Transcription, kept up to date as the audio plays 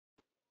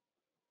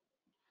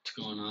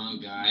What's going on,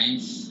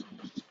 guys?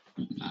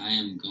 I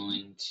am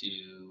going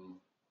to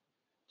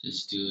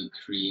just do a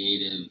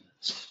creative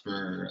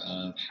spur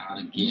of how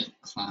to get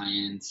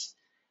clients,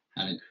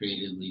 how to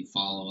creatively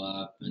follow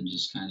up, and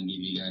just kind of give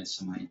you guys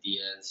some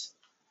ideas.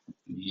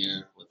 I'm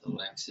here with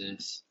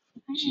Alexis.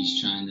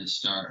 She's trying to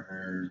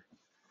start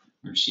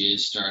she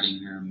is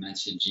starting her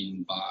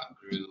messaging bot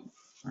group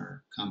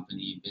for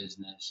company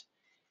business,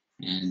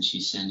 and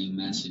she's sending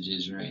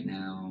messages right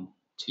now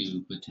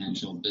to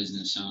potential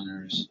business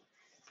owners,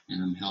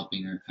 and I'm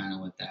helping her kind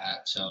of with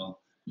that. So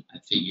I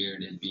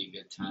figured it'd be a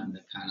good time to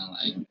kind of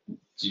like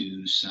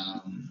do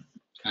some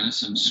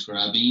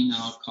scrubbing,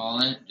 I'll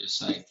call it,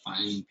 just like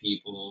finding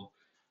people,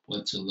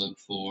 what to look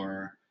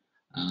for,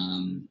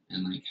 and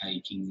like how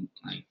you can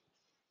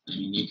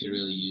you could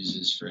really use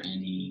this for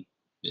any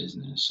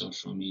business,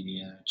 social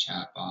media,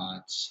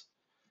 chatbots,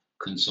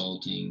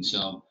 consulting.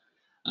 So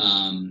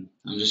I'm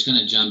just going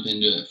to jump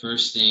into it.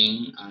 First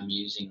thing, I'm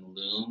using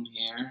Loom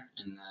here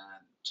in the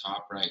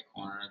top right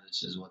corner.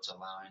 This is what's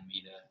allowing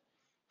me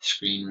to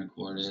screen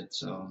record it,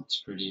 so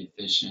it's pretty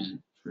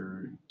efficient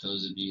for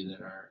those of you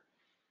that are,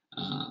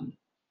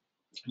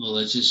 well,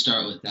 let's just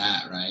start with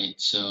that, right?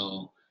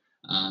 So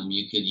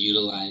you could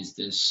utilize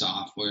this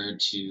software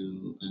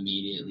to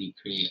immediately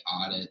create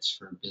audits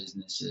for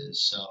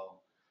businesses. So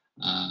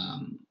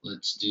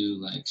let's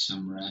do like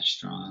some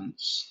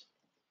restaurants.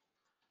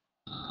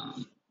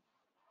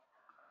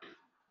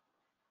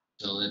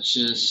 So let's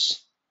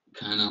just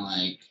kind of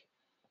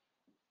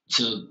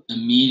so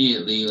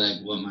immediately,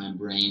 like what my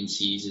brain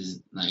sees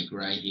is like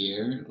right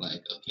here,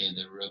 like, okay,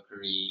 the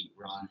Rookery,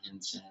 Ron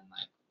Hinson,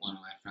 like one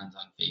of my friends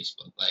on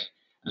Facebook, like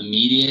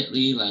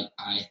immediately, like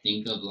I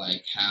think of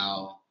like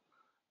how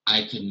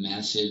I could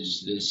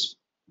message this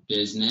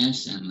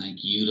business and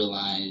like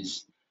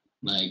utilize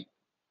like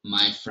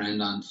my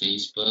friend on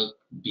Facebook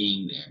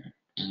being there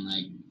and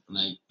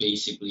like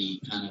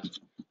basically kind of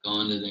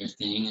going to their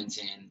thing and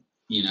saying,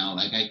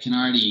 like I can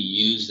already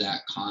use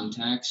that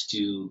context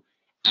to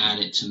add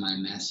it to my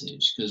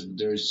message because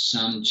there's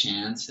some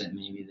chance that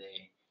maybe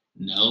they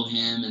know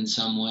him in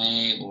some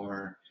way,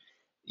 or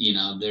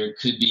there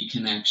could be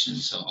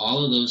connections. So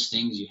all of those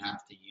things you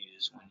have to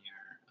use when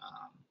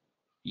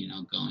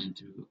you're going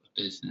through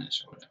a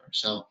business or whatever.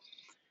 So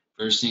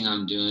first thing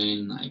I'm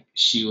doing, like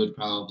she would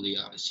probably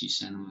obviously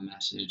send him a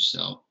message.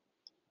 So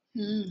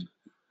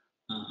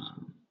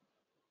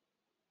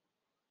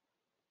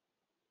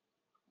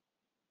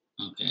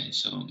okay,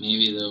 so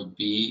maybe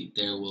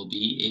there will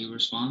be a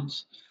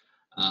response.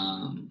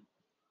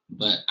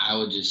 But I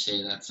would just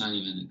say that's not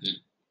even a good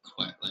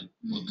like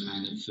what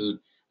kind of food.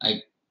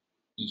 Like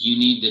you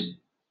need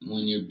to,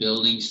 when you're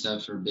building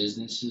stuff for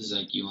businesses,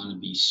 like you want to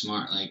be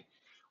smart. Like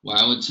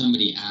why would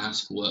somebody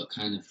ask what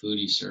kind of food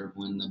you serve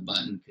when the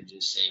button could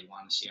just say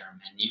want to see our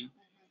menu?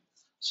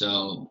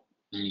 So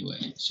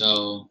anyway,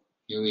 so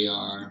here we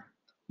are,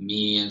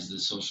 me as the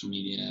social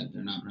media,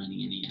 they're not running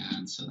any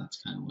ads, so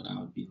that's kind of what I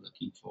would be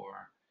looking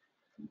for.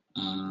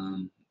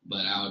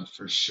 But I would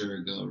for sure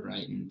go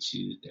right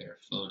into their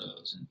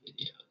photos and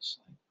videos,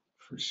 like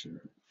for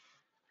sure.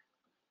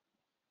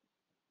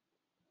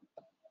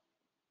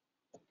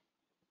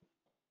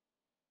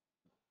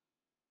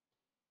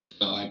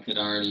 So I could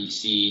already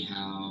see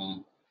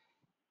how,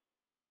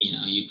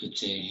 you could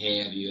say,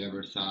 hey, have you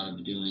ever thought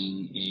of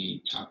doing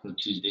a Taco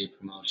Tuesday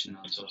promotion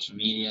on social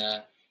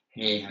media?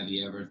 Hey, have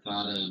you ever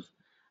thought of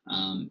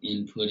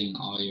inputting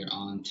all your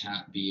on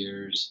tap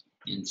beers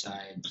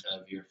inside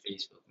of your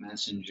Facebook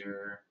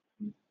Messenger?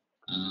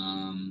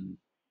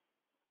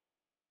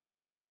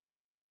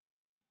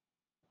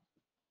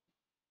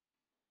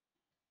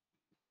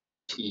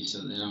 See,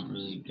 so they don't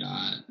really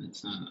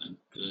it's not a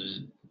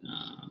good,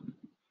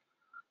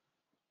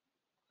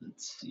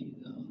 let's see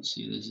though.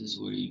 See, this is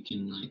where you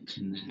can like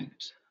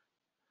connect,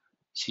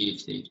 see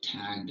if they've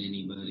tagged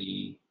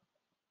anybody.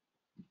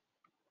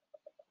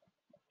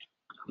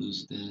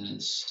 Who's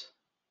this?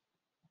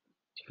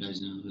 Do you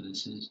guys know who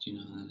this is? Do you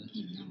know who that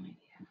is? No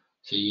idea.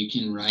 So you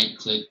can right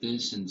click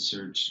this and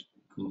search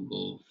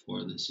Google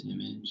for this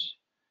image.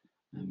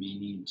 I may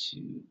need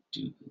to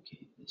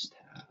duplicate this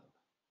tab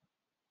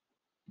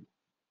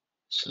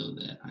so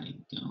that I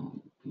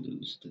don't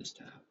lose this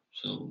tab.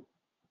 So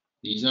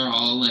these are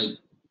all like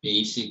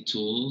basic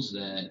tools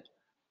that,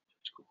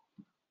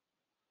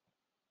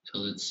 so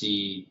let's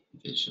see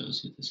if it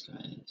shows who this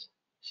guy is.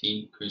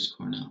 See, Chris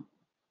Cornell.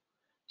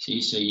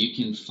 See, so you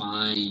can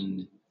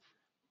find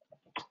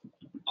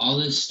all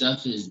this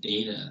stuff is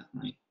data.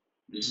 Like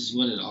this is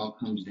what it all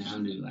comes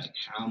down to. Like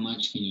how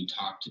much can you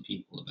talk to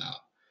people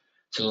about?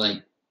 So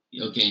like,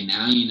 okay,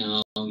 now you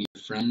know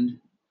your friend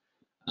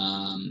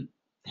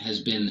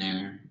has been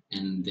there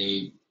and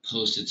they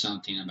posted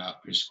something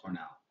about Chris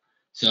Cornell.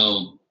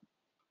 So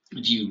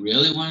if you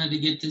really wanted to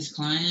get this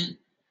client,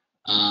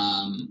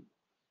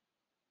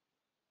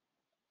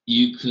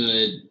 you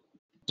could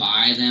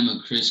buy them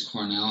a Chris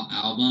Cornell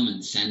album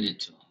and send it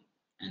to them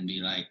and be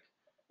like,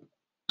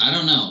 I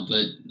don't know,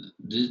 but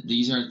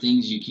these are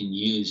things you can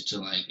use to,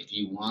 like, if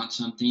you want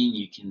something,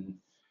 you can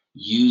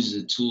use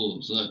the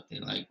tools. Look, they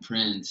like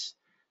Prince.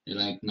 They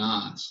like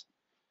Nas.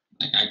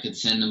 Like I could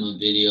send them a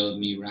video of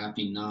me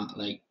rapping Nas.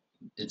 Like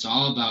it's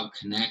all about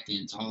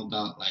connecting. It's all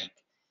about like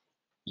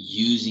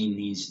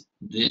using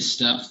this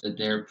stuff that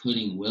they're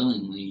putting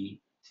willingly.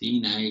 See,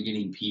 now you're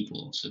getting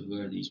people. So who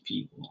are these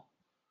people?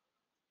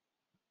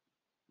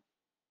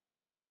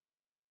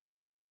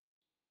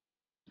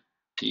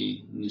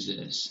 See, who's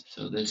this?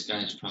 So this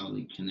guy's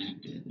probably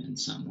connected in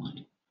some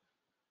way.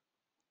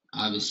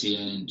 Obviously,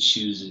 I didn't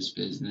choose this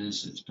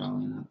business. It's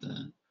probably not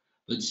the.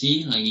 But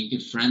see, like you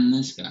could friend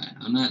this guy.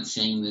 I'm not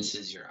saying this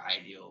is your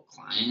ideal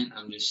client.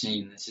 I'm just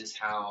saying this is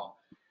how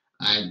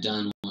I've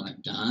done what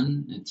I've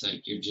done. It's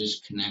like you're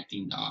just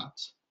connecting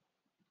dots.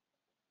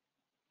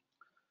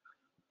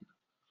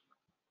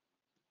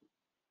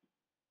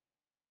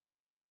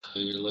 So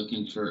you're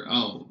looking for,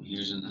 oh,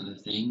 here's another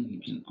thing. You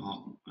can,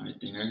 oh, right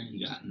there,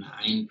 you got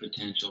 9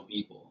 potential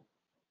people.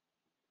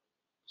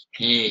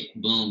 Hey,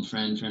 boom,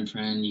 friend,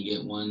 you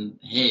get one.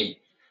 Hey,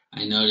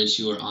 I noticed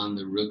you were on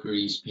the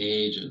Rookery's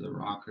page or the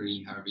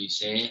Rockery, however you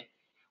say it.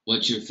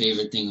 What's your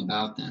favorite thing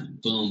about them?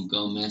 Boom,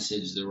 go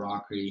message the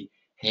Rockery.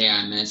 Hey,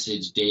 I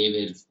messaged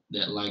David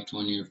that liked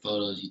one of your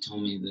photos. He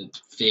told me the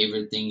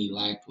favorite thing he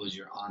liked was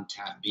your on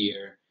tap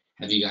beer.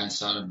 Have you guys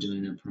thought of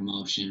doing a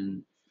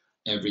promotion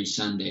every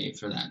Sunday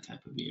for that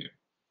type of beer?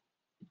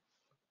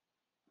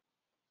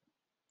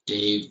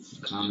 Dave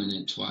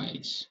commented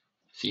twice.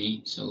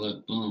 See? So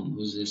look, boom,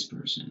 who's this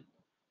person?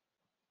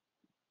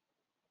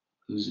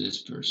 Who's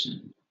this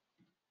person?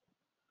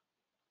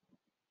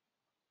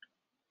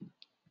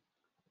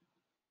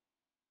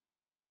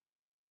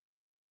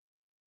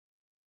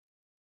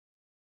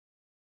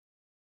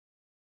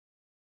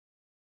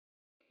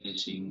 Okay,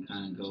 so you can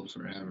kind of go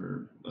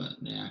forever, but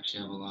they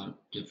actually have a lot of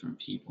different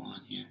people on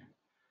here.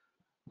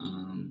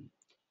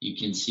 You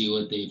can see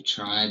what they've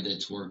tried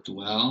that's worked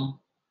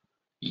well.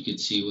 You could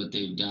see what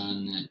they've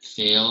done that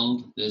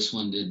failed. This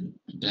one did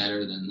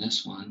better than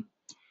this one.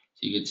 So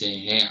you could say,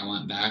 hey, I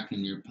went back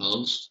in your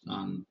post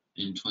in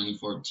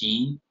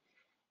 2014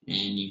 and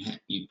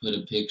you put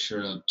a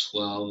picture of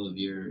 12 of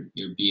your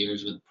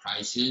beers with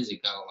prices.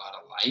 It got a lot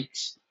of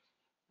likes.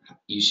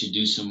 You should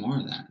do some more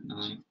of that. And I'm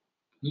like,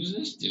 who's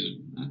this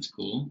dude? That's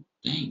cool.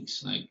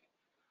 Thanks. Like,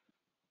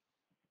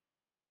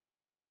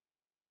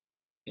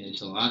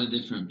 it's a lot of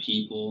different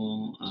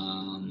people.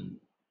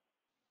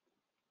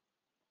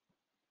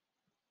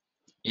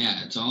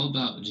 Yeah, it's all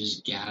about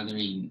just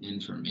gathering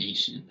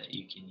information that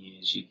you can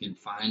use. You can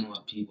find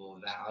what people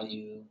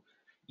value.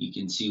 You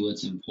can see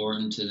what's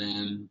important to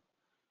them.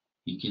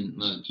 You can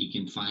look, you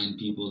can find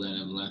people that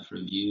have left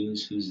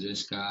reviews. Who's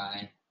this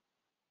guy?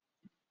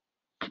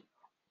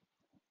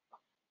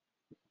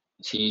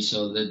 See,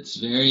 so that's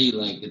very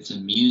like it's a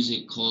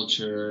music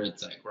culture.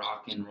 It's like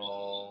rock and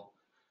roll,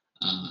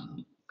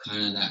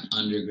 kind of that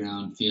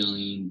underground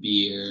feeling,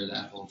 beer,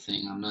 that whole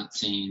thing. I'm not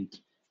saying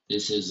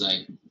this is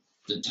like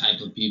the type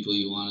of people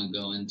you want to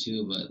go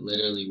into, but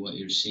literally what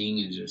you're seeing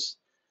is just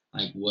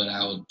like what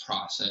I would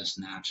process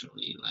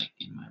naturally, like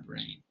in my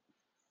brain.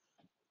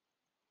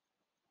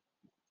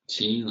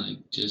 See, like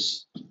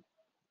just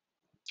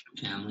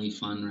family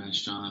fun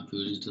restaurant,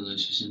 food is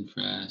delicious and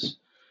fresh,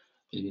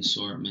 big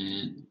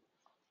assortment.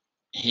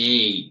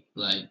 Hey,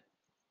 like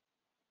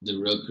the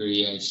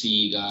Rookery, I see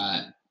you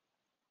got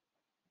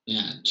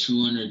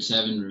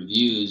 207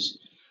 reviews.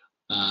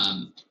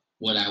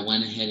 What I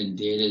went ahead and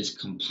did is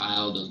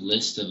compiled a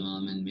list of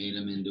them and made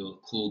them into a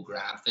cool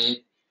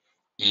graphic.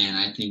 And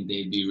I think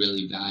they'd be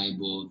really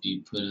valuable if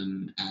you put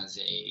them as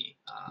a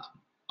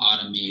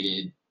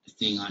automated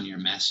thing on your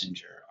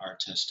messenger, our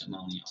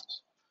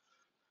testimonials.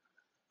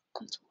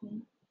 That's cool.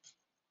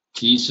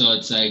 See, so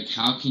it's like,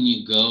 how can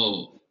you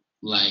go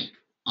like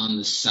on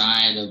the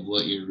side of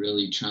what you're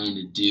really trying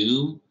to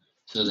do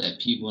so that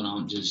people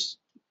don't just,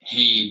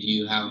 hey, do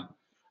you have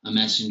a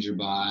messenger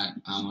bot?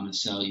 I want to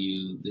sell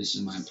you. This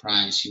is my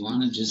price. You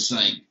want to just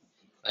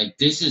like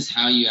this is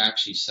how you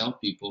actually sell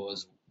people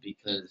is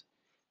because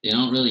they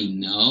don't really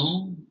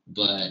know,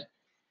 but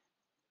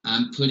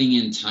I'm putting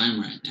in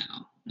time right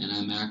now and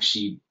I'm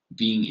actually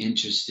being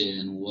interested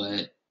in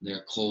what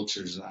their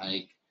culture's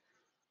like,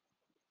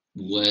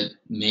 what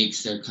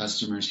makes their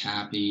customers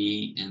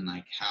happy, and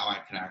like how I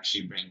could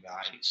actually bring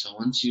value. So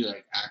once you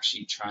like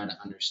actually try to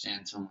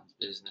understand someone's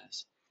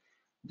business,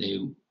 they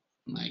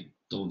like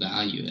they'll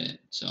value it.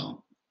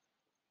 So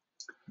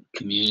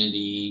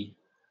community.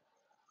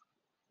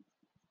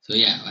 So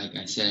yeah, like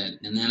I said,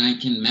 and then I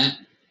can met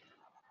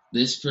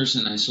this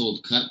person I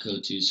sold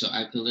Cutco to, so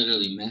I could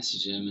literally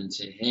message him and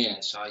say, hey,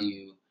 I saw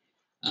you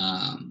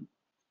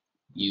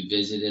you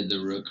visited the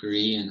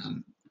Rookery and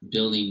I'm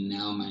building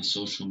now my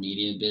social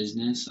media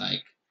business.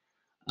 Like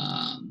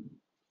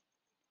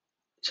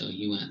so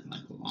he went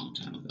like a long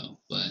time ago,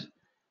 but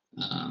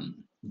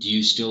do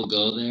you still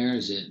go there?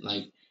 Is it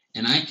like,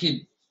 and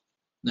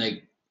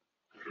like,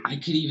 I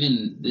could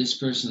even, this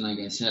person, like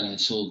I said, I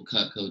sold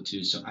Cutco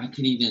to, so I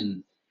could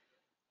even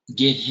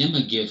get him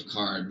a gift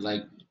card.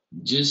 Like,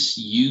 just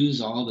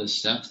use all the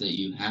stuff that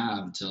you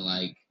have to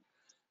like,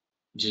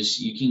 just,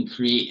 you can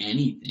create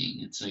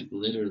anything. It's like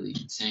literally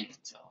insane.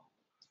 So,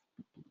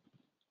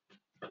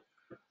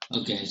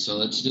 Okay, so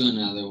let's do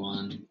another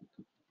one.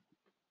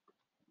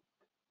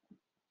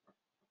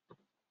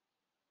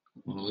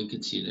 Well, we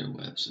could see their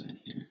website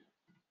here.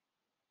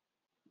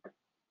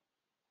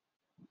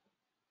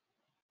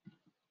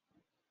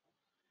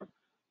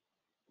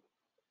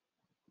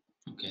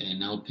 Okay,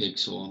 no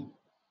pixel.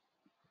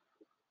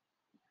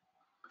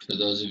 For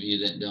those of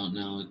you that don't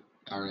know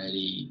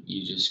already,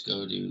 you just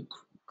go to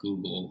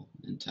Google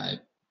and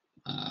type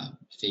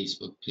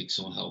Facebook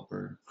Pixel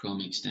Helper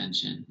Chrome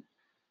extension,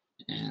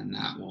 and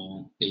that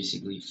will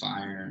basically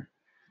fire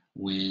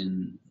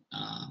when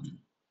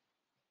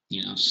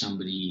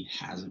somebody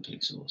has a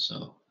pixel.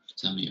 So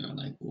some of you are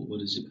like, well,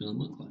 what is it going to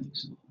look like?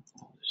 So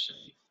I'll just show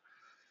you.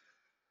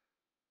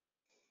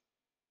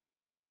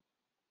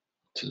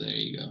 So there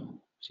you go.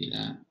 See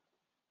that?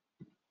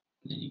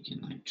 Then you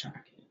can like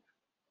track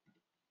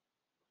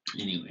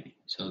it. Anyway,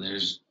 so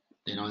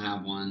they don't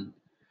have one.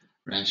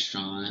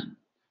 Restaurant.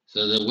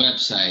 So the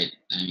website,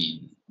 I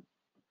mean,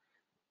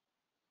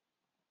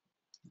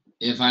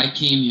 if I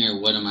came here,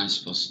 what am I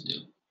supposed to do?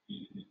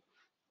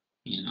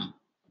 You know,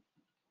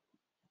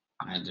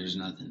 there's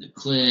nothing to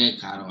click.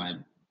 How do I?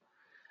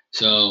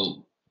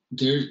 So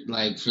there's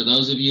like, for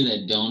those of you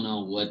that don't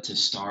know what to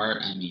start,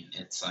 I mean,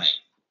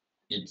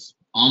 it's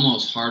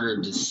almost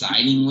harder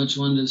deciding which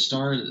one to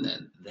start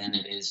than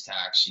it is to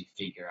actually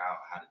figure out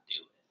how to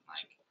do it.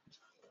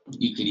 Like,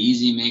 you could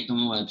easily make them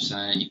a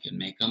website. You could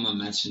make them a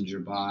messenger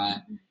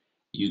bot.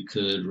 You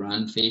could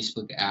run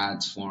Facebook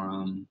ads for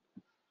them.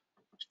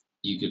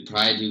 You could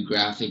probably do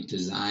graphic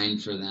design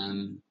for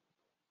them.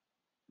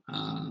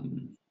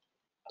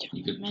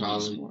 You could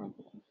probably,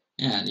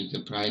 you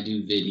could probably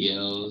do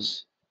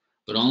videos,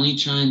 but only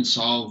try and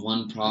solve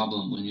one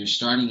problem. When you're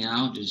starting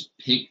out, just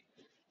pick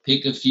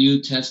a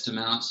few, test them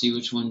out, see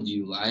which ones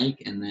you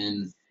like, and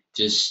then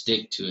just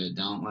stick to it.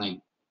 Don't like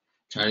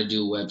try to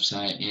do a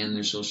website and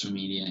their social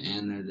media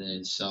and their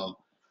this. So,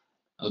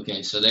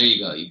 okay, so there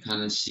you go. You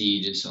kind of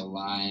see just a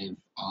live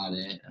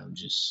audit of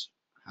just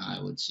how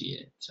I would see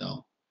it.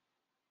 So,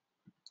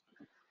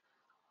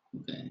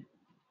 okay.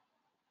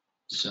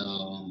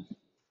 So,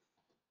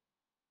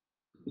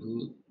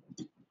 who,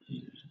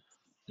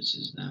 this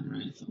is them,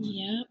 right?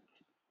 Yep.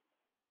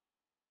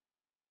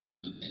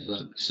 Okay,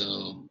 look,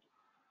 so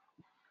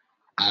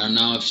I don't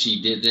know if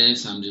she did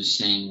this. I'm just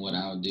saying what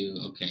I would do.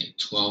 Okay,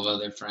 12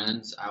 other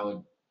friends. I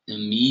would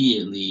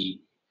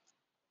immediately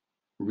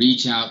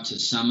reach out to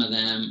some of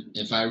them.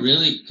 If I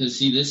really, because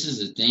see, this is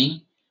the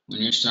thing.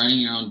 When you're starting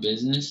your own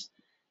business,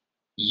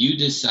 you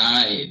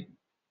decide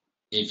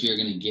if you're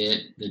going to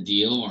get the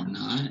deal or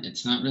not.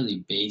 It's not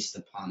really based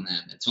upon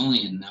them. It's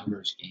only a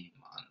numbers game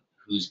on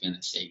who's going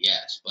to say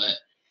yes. But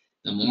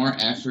the more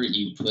effort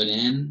you put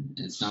in,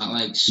 it's not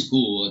like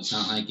school. It's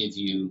not like if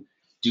you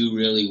do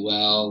really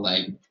well,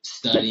 like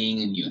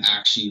studying and you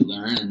actually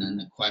learn and then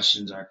the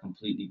questions are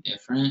completely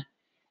different.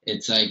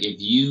 It's like if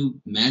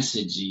you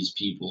message these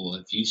people,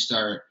 if you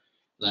start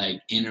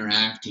like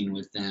interacting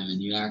with them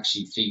and you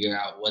actually figure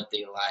out what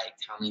they like,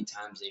 how many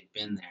times they've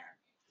been there,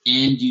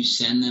 and you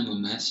send them a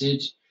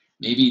message,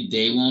 maybe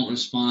they won't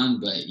respond,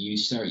 but you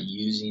start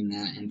using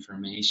that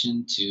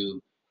information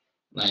to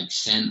like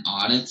send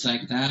audits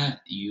like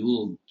that,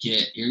 you're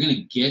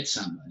gonna get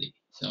somebody.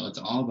 So it's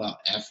all about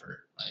effort.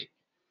 Like,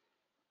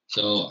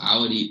 so I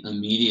would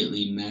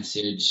immediately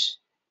message,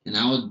 and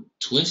I would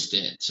twist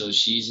it. So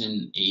she's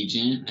an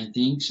agent, I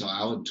think. So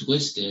I would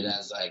twist it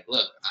as like,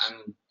 look,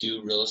 I'm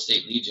do real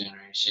estate lead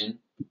generation,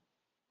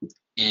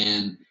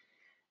 and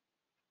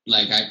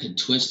like I could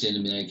twist it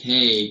and be like,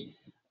 hey,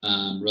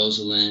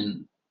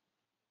 Rosalind,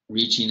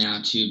 reaching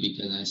out to you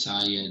because I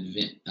saw you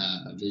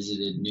had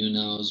visited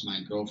Nuno's.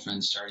 My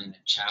girlfriend's starting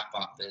a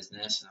chatbot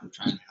business, and I'm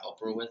trying to help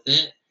her with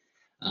it.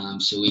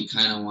 So we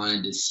kind of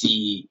wanted to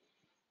see,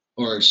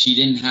 or she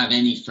didn't have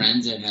any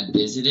friends that had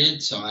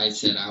visited, so I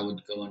said I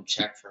would go and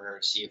check for her,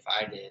 see if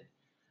I did.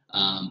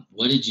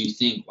 What did you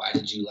think? Why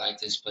did you like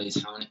this place?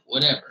 How many?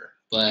 Whatever.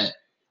 But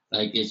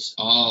like it's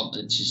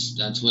just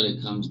that's what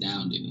it comes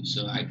down to.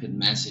 So I could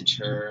message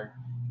her,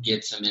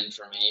 get some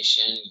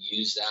information,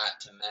 use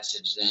that to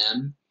message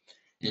them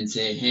and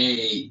say,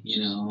 hey,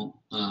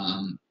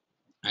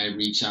 I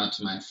reached out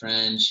to my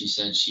friend. She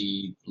said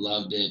she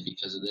loved it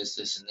because of this,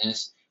 this, and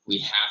this. We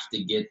have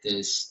to get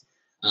this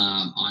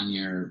on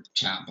your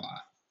chatbot.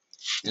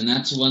 And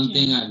that's one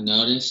thing I've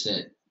noticed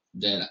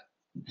that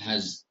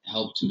has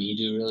helped me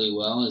do really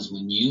well is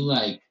when you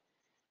like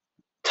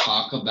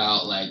talk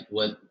about like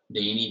what they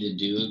need to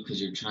do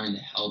because you're trying to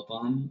help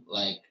them,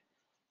 like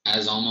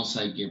as almost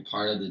like you're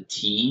part of the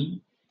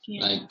team.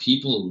 Yeah. Like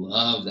people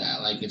love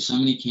that. Like if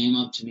somebody came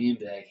up to me and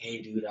be like,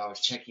 hey dude, I was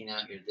checking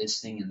out your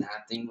this thing and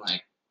that thing,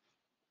 like,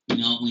 you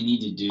know what we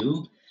need to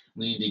do?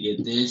 We need to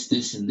get this,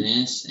 this and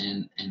this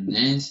and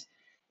this.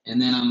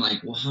 And then I'm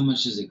like, well, how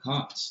much does it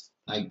cost?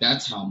 Like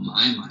that's how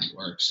my mind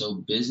works. So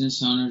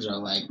business owners are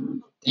like,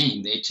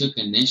 dang, they took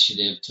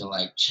initiative to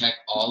like check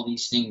all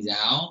these things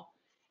out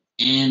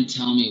and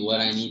tell me what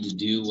I need to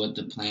do, what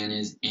the plan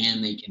is,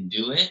 and they can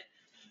do it.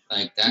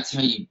 Like that's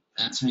how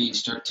you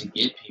start to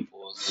get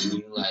people is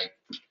when you like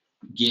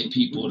get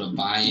people to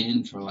buy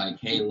in for like,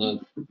 hey,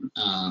 look,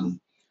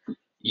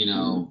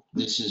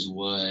 this is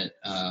what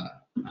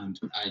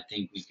I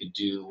think we could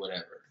do,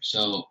 whatever.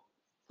 So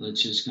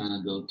let's just kind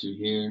of go through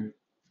here.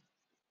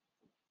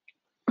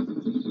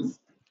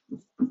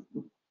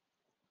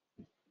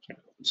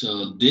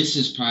 So this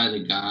is probably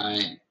the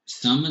guy.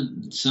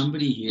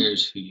 Somebody here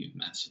is who you've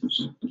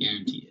messaged,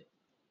 guarantee it.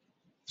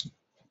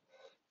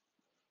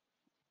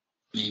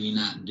 Maybe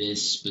not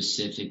this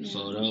specific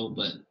photo,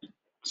 but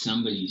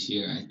somebody's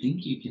here. I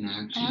think you can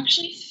actually. I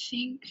actually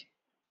think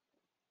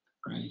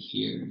right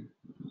here.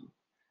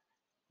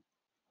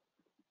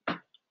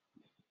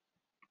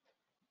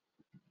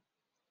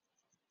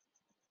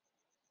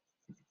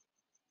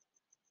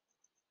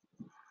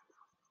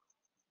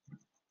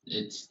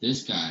 It's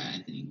this guy,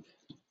 I think.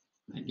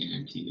 I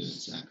guarantee you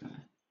it's that guy.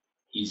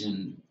 He's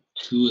in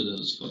 2 of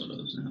those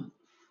photos now.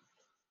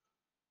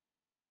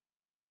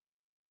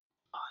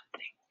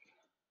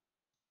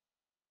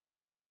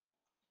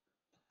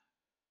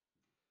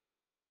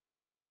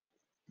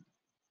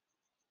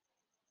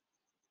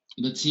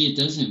 But see, it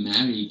doesn't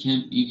matter. You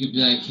could be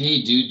like,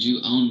 hey, dude, you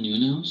own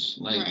Nunos?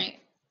 Like, right.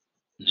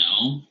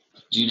 No.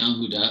 Do you know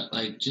who does?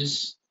 Like,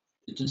 just,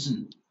 it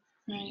doesn't,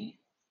 Right.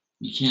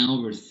 you can't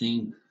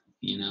overthink,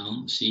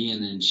 See,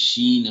 and then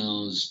she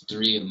knows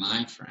 3 of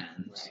my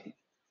friends. Right.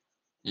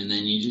 And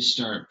then you just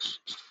start,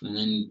 and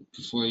then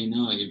before you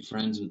know it, you're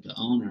friends with the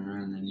owner,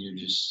 and then you're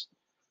just,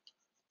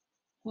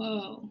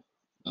 whoa.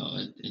 Oh,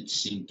 it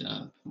synced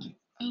up. Like,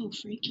 oh,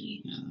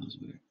 freaky. Yeah, that was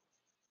weird.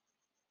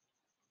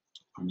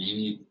 Or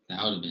maybe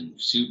that would have been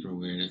super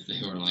weird if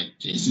they were like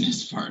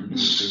business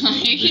partners.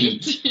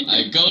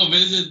 Like, go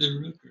visit the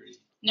rookery.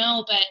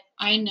 No, but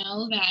I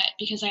know that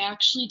because I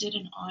actually did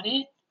an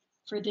audit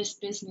for this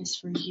business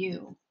for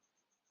you.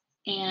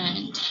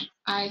 And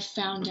I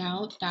found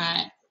out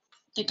that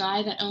the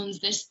guy that owns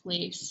this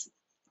place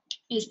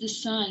is the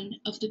son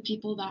of the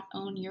people that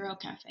own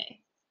Eurocafe.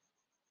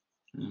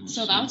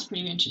 So that was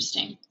pretty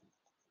interesting.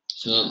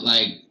 So,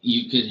 like,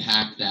 you could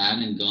hack that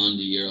and go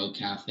into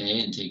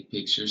Eurocafe and take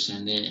pictures,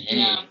 send it.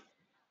 Hey,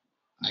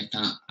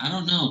 I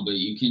don't know, but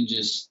you can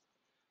just,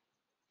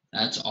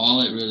 that's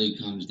all it really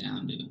comes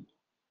down to.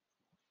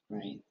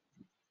 Right.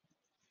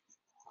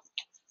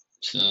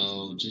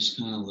 So, just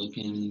kind of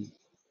looking.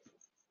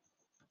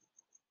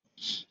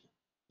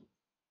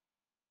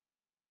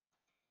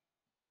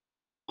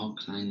 All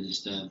kinds of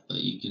stuff, but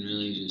you can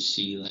really just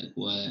see, like,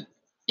 what.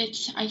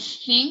 I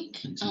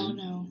think,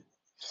 no.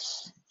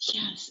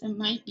 Yes, it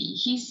might be.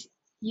 He's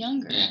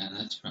younger. Yeah,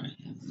 that's probably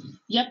him.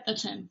 Yep,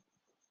 that's him.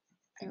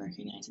 I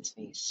recognize his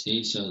face.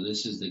 See, so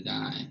this is the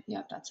guy.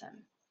 Yep, that's him.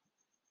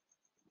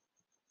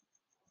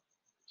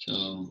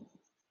 So,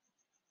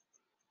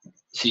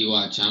 see,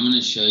 watch. I'm going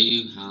to show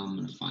you how I'm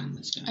going to find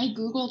this guy. I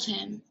Googled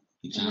him.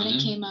 You found him? And then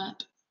it came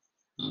up.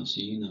 Oh, so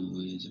you know who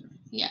he is already.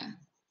 Yeah.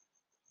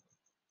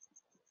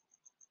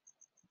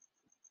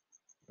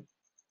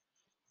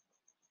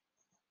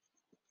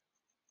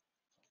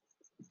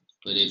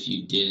 But if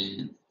you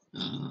didn't,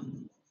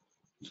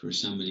 for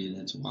somebody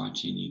that's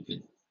watching, you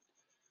could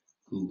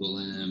Google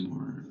him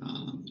or.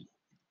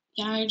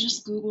 Yeah, I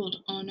just Googled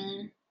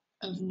owner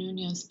of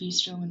Nuno's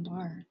Bistro and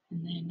Bar,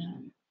 and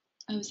then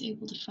I was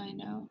able to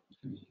find out.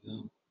 There you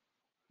go.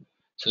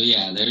 So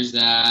yeah, there's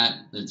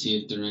that. Let's see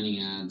if they're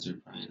running ads or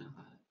probably not.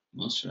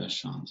 Most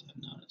restaurants I've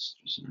noticed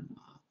are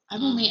not.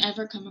 I've only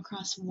ever come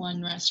across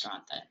one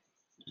restaurant that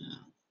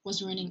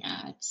was running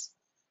ads.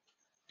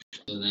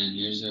 So then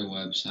here's their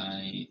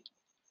website.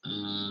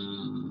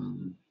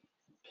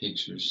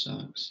 Picture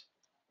sucks.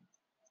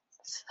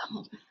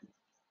 So bad.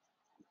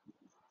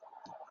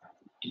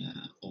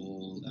 Yeah,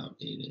 old,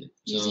 outdated.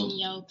 Using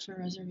Yelp for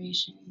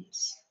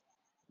reservations.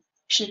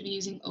 Should be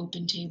using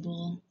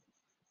OpenTable.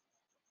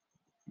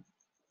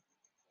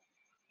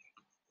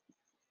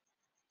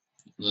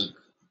 Look.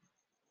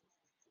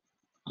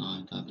 Oh,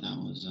 I thought that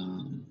was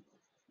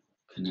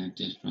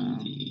connected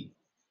from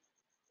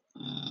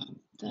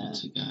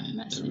what's the guy?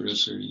 Message. The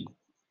rookery.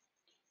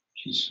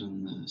 She's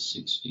from the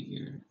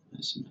 6-figure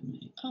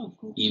SMMA. Oh,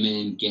 cool.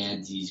 Eman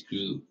Gadzie's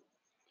group.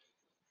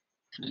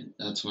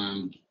 That's where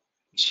I'm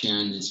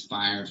sharing this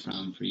fire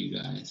from for you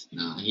guys.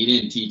 No, he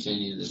didn't teach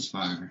any of this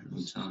fire.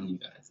 I'm telling you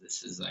guys,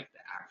 this is like the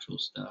actual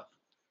stuff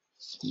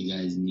you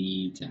guys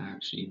need to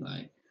actually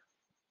like.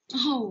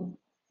 Oh,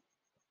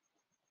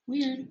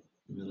 weird.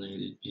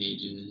 Related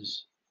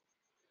pages.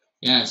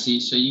 Yeah,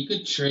 see, so you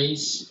could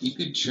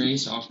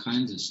trace all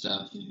kinds of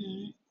stuff.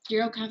 Mm-hmm.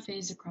 Eurocafe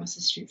is across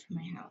the street from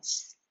my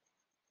house.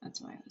 That's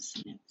why it was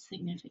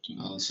significant.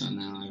 Oh, so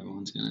now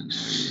everyone's gonna know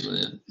where you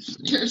live.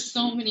 There's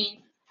so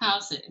many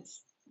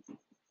houses.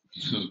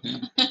 Okay.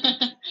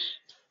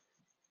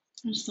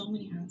 There's so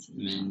many houses.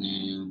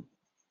 Menu.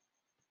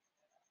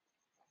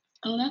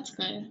 Oh, that's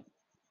good.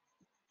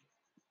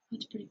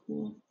 That's pretty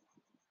cool.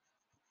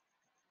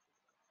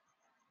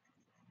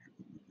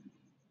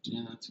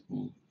 Yeah, that's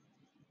cool.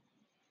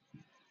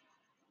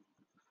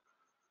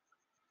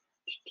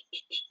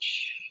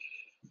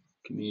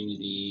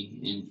 Community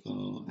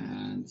info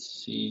ads.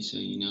 See, so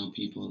you know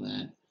people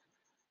that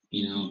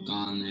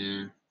gone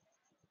there.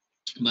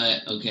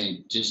 But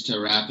okay, just to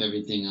wrap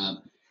everything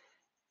up,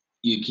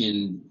 you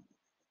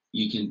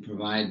can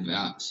provide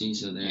see,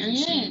 so there's the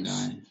same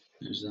guy.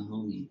 There's the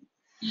homie.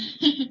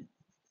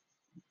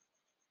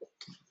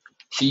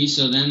 See,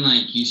 so then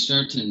like you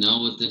start to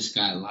know what this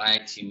guy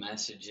likes, you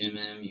message him,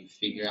 you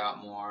figure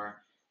out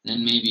more.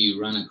 Then maybe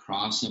you run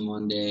across him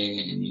one day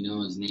and you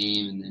know his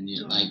name, and then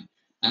you're like,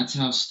 that's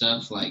how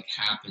stuff like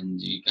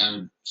happens. You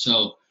gotta,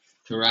 so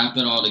to wrap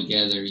it all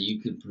together, you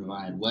could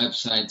provide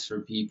websites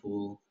for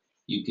people,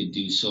 you could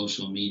do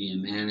social media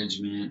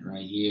management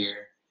right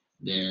here.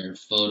 Their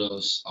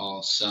photos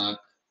all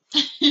suck.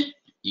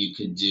 You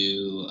could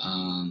do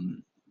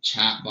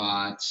chat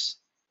bots.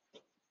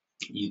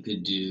 You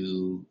could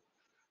do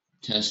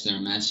test their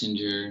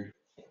messenger.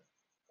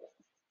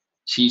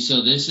 See,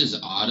 so this is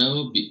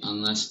auto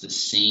unless the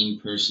same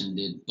person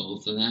did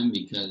both of them,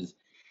 because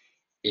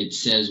it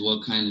says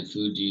what kind of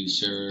food do you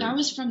serve. That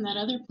was from that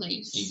other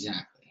place.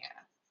 Exactly.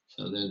 Yeah.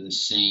 So they're the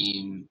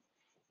same.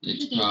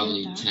 It's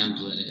probably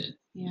templated.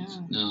 Yeah.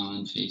 No,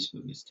 on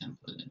Facebook it's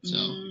templated. So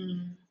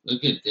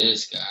look at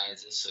this,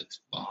 guys. This looks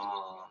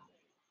bomb.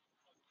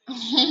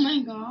 Oh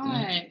my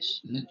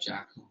gosh. Is that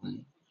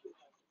Jacqueline?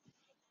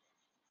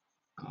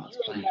 Oh, it's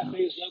playing.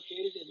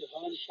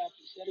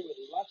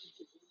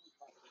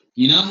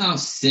 You know how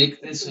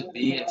sick this would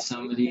be if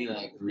somebody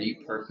like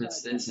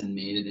repurposed this and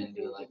made it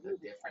into like a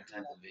different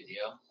type of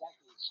video?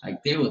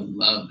 Like they would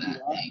love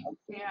that thing.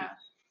 Yeah.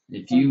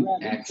 If you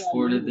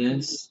exported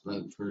this,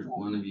 like for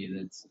one of you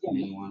that's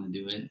may want to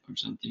do it or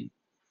something,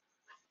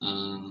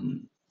 you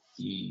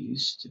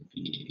used to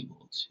be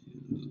able to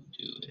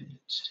do it.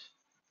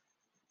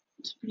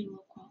 It's a pretty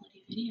low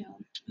quality video.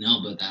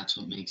 No, but that's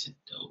what makes it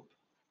dope.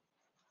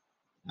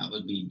 That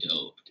would be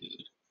dope,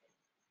 dude.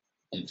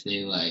 If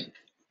they like,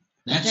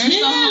 that's There's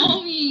the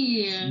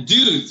homie.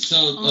 Dude,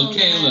 so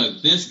okay,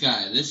 look, this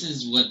guy. This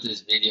is what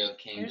this video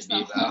came to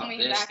be about.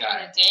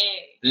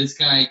 This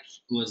guy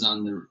was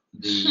on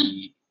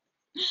the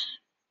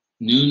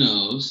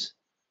Nuno's.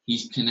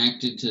 He's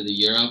connected to the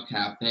Euro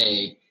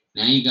Cafe.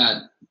 Now you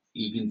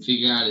can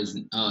figure out his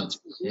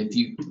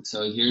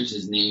so here's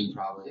his name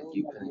probably if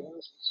you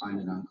couldn't find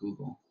it on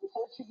Google.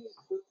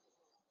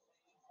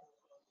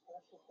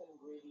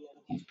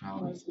 He's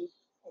probably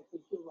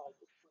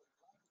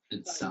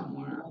it's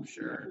somewhere, I'm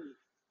sure.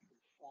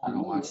 I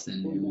don't watch the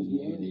news.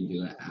 Maybe they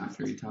do it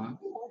after he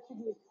talks.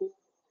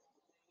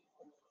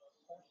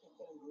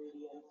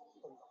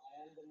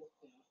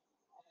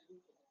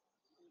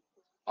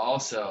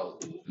 Also,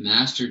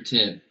 master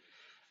tip,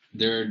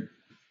 there are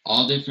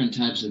all different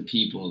types of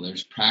people.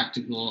 There's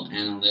practical,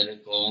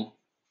 analytical,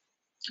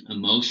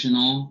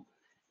 emotional,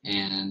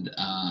 and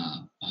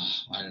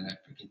why did I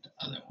forget the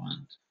other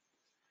one?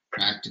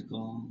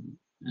 Practical,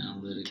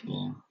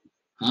 analytical,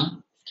 huh?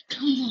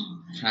 Come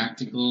on.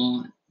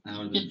 Practical, that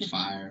would have been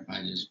fire if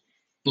I just,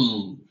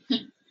 boom.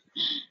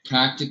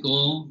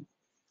 Practical,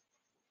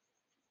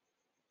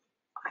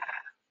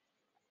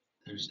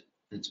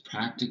 it's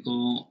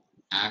practical,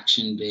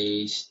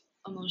 action-based,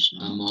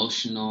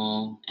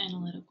 emotional,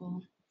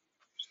 analytical.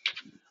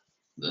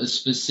 The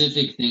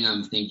specific thing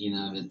I'm thinking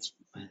of,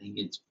 I think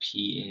it's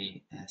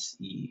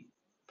PASE,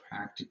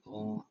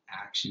 practical,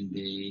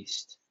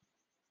 action-based,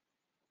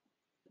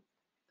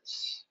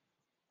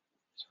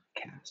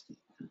 sarcastic.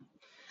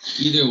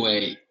 Either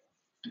way,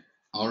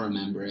 I'll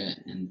remember it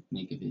and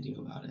make a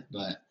video about it.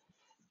 But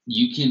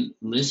you can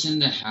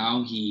listen to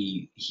how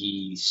he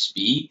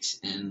speaks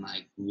and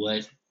like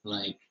what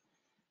like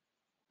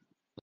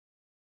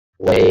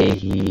way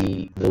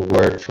the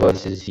word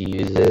choices he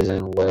uses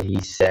and what he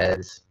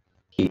says.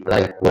 He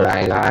like what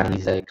I got.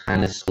 He's like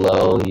kind of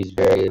slow. He's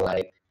very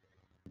like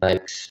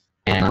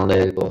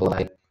analytical.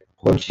 Like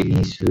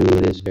Portuguese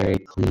food is very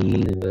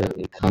clean.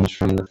 It comes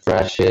from the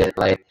fresh shit.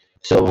 Like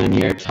so when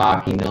you're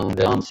talking to him,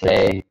 don't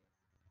say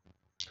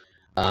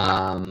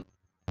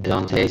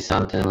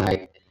something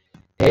like,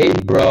 "Hey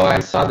bro, I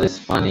saw this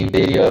funny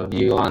video of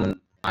you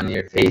on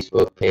your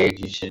Facebook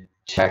page. You should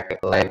check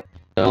it." Like,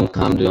 don't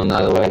come to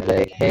another way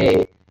like,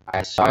 "Hey,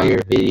 I saw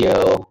your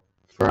video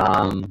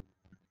from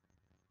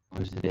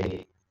what's the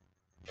date?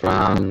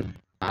 From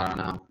I don't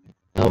know,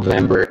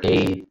 November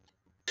 8th,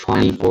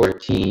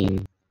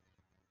 2014.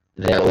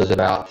 That was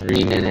about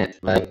 3 minutes."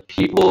 Like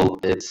people,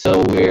 it's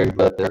so weird,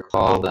 but they're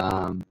called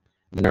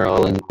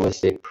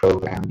neuro-linguistic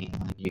programming.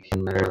 Like you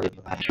can literally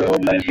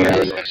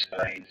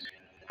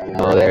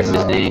oh, there's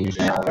his name.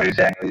 What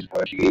exactly is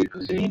Portuguese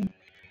cuisine?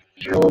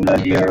 João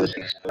Medeiros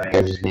explains.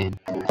 There's his name.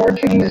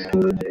 Portuguese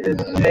food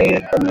is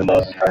made from the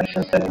most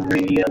freshest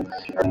ingredients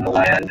from the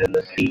land and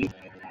the sea.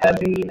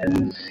 Heavy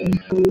in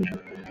seafood,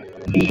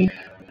 beef,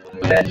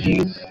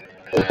 veggies,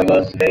 with the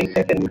most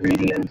basic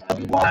ingredients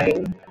of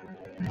wine,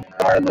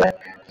 garlic,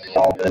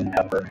 salt, and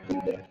pepper.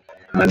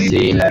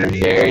 See,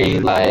 very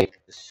like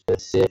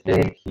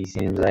specific. He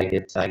seems like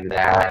it's like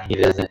that. He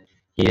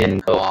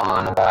didn't go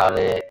on about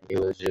it. It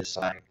was just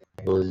like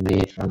it was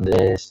made from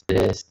this.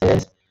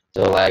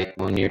 So like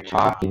when you're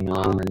talking to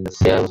him in the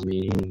sales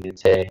meeting, you can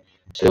say,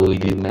 "So we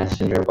do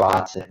messenger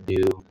bots that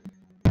do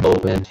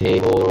open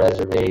table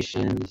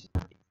reservations.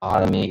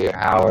 automate your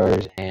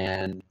hours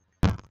and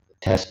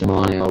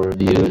testimonial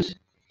reviews.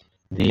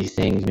 These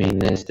things mean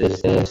this,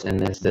 and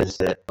this.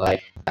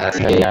 Like, that's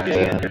how you have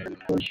to.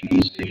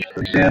 Portuguese dish,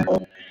 for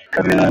example,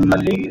 come in on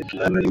Monday, it's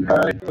lemon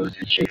garlic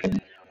roasted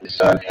chicken with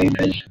sauteed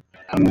veg.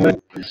 I'm with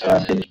the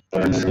sausage,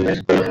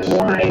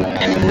 wine.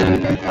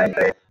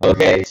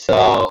 Okay,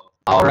 so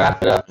I'll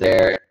wrap it up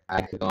there.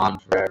 I could go on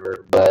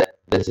forever, but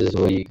this is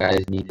what you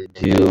guys need to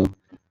do.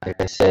 Like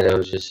I said, it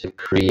was just a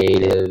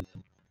creative,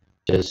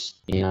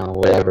 just,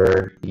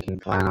 whatever. You can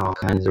find all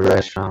kinds of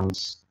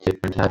restaurants,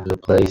 different types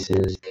of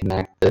places,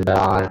 connect the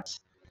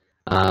dots.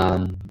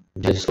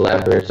 Just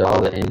leverage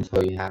all the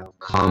info you have.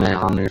 Comment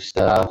on their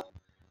stuff.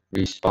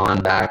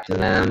 Respond back to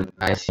them.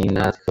 I see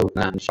nuts,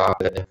 coconut, and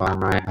chocolate. If I'm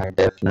right, I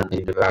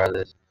definitely devour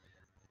this.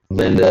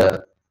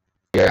 Linda,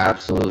 you're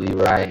absolutely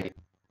right.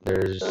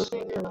 Those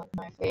things are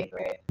my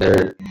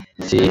favorite.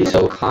 See,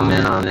 so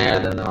comment on there,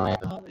 then they're like,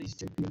 oh, these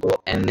two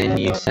people, and then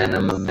you send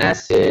them a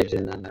message,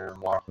 and then they're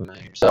more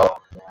familiar. So,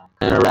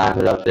 I'm gonna wrap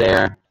it up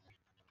there.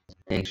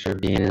 Thanks for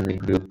being in the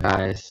group,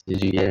 guys.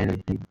 Did you get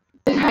anything?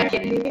 Did I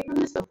get anything from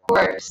this? Of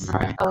course. All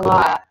right, a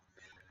lot.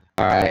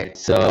 All right,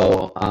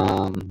 so,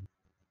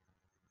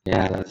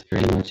 yeah, that's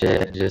pretty much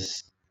it.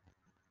 Just,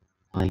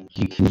 like,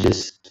 you can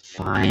just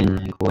find,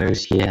 like,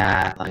 where's he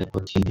at? Like,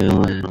 what's he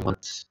doing?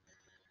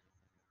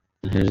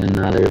 Here's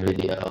another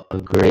video. A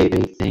great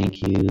big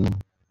thank you.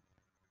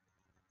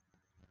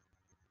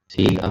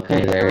 See?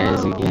 Okay, there it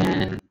is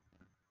again.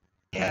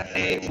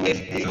 Cafe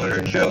with the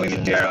owner Joey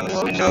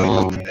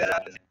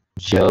Medeiros.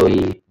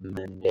 Joey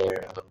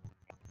Medeiros.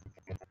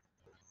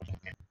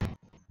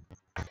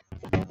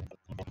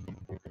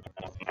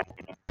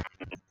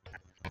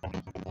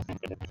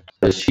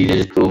 So she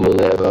just Googled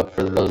it, but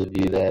for those of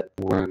you that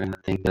weren't going to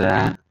think of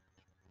that,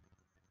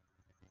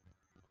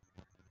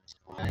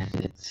 why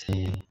did it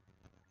say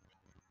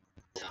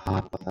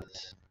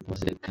tapas?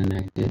 Was it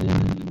connected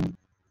in?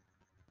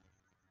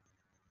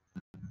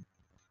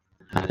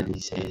 How did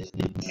he say his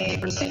name? Hey,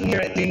 we're sitting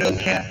here at Nino's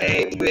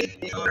Cafe with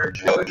the owner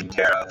Joey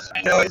Medeiros.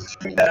 I know I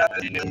screwed that up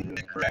and didn't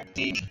the correct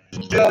name.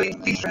 Joey,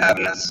 thanks for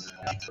having us.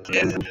 It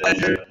is a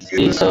pleasure.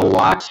 See, so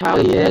watch how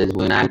he is.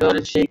 When I go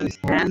to shake his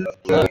hand,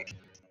 look,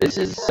 this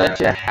is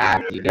such a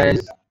hack. You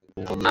guys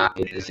will not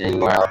get this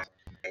anywhere else.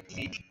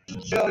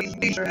 Joey,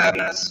 thanks for having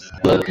us.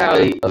 Look how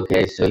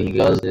okay, so he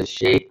goes to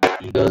shake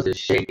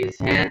his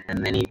hand,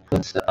 and then he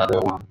puts the other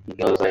one. He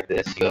goes like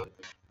this. He goes,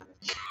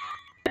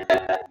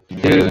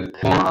 dude,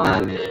 come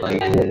on, like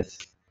this.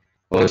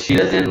 Well, she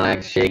doesn't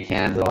like shake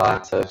hands a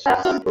lot, so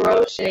That's a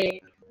bro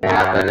shake.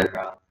 yeah, but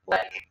Bro.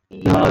 Like,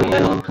 no, you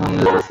don't come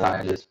to the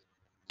side. Just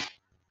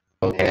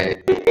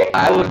okay.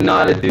 I would know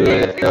how to do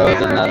it if there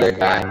was another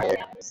guy.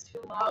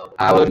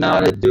 I would know how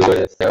to do it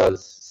if there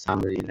was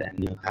somebody that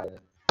knew how to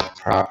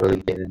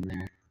properly get in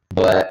there.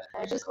 But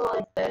I just go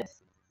like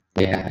this.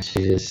 yeah,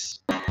 she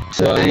just.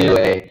 So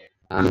anyway,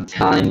 I'm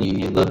telling you,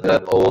 you look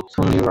up old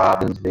Tony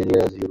Robbins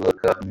videos, you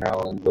look up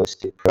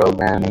neurolinguistic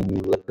programming,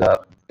 you look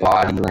up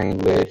body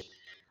language,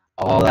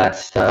 all that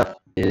stuff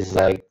is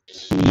like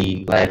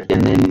key. Like,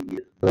 and then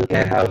look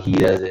at how he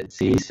does it.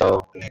 See, so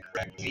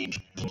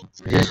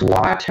just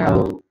watch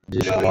people.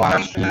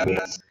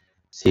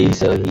 See,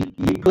 so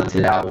he puts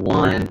it out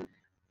one.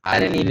 I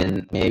didn't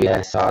even, maybe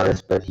I saw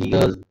this, but he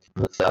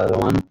puts the other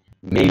one.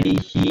 Maybe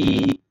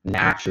he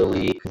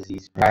naturally, because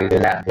he's probably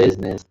good at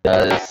business,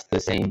 does the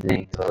same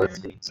thing. So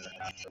let's see.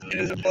 It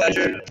is a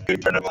pleasure.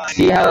 Good friend of mine.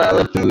 See how that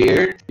looked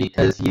weird?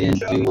 Because he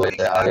didn't do what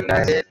the other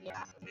guy did?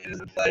 It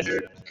is a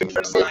pleasure. Good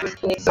friend of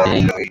mine. So,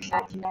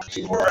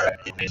 before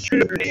I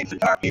shoot up your name to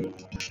talk to you,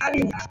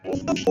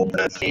 what's the full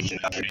pronunciation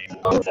of your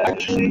name? Oh, it's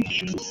actually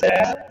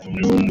Shusad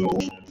Nunu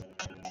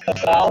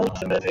Kabal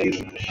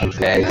Timothy.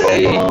 Okay,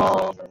 see?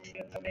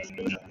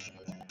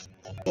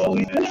 Well,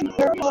 we've been in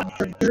Claremont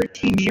for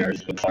 13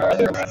 years with our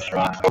other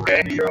restaurant,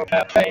 Euro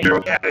Cafe.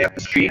 Euro Cafe up the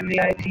street. And the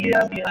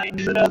idea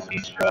behind Luna's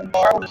Bistro and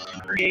Bar was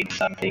to create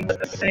something with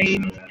the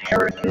same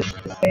heritage,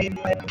 the same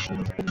type of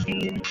food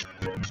cuisine,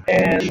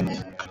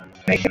 and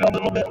make it a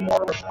little bit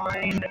more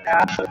refined,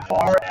 add the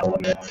bar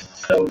elements,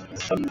 so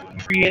some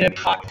creative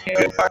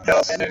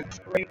cocktails, and a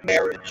great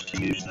marriage, to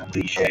use the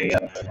cliche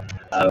of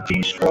a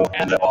bistro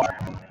and a bar.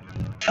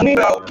 Tell me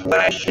about what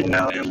I should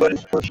know and what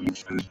is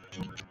Portuguese food.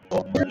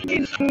 Well,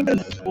 Portuguese food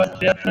is what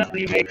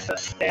definitely makes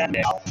us stand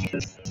out,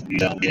 because we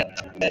don't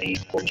get many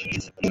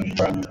Portuguese food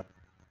from.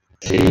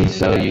 See,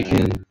 so you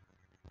can.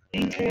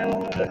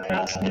 Detail, the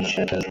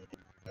craftsmanship is.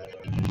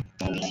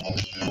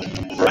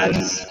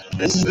 Friends,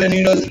 this is the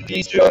Nino's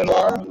Bistro and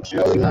Bar.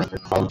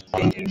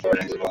 Stay tuned for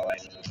next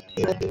spotlight.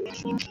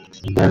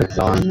 You got it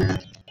on there.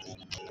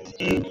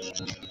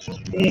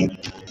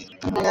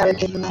 I gotta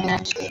give him my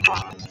next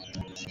call.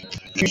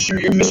 You sure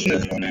you're missing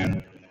this one,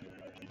 man?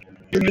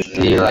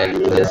 See, like,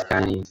 this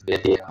guy needs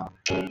video,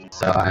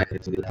 so I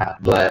could do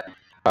that. But,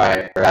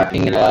 alright,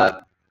 wrapping it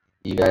up,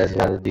 you guys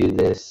gotta do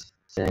this.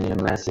 Send your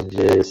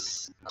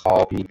messages,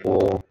 call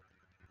people,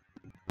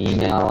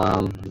 email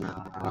them.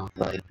 I don't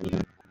feel like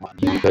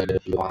you could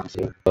if you want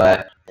to.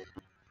 But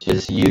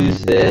just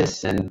use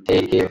this and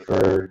take it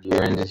for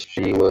your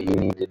industry, what you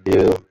need to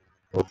do.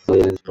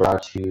 Hopefully this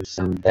brought you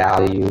some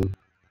value.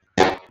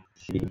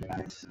 See you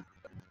guys.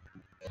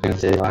 Gonna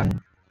say bye.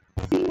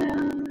 See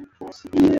ya.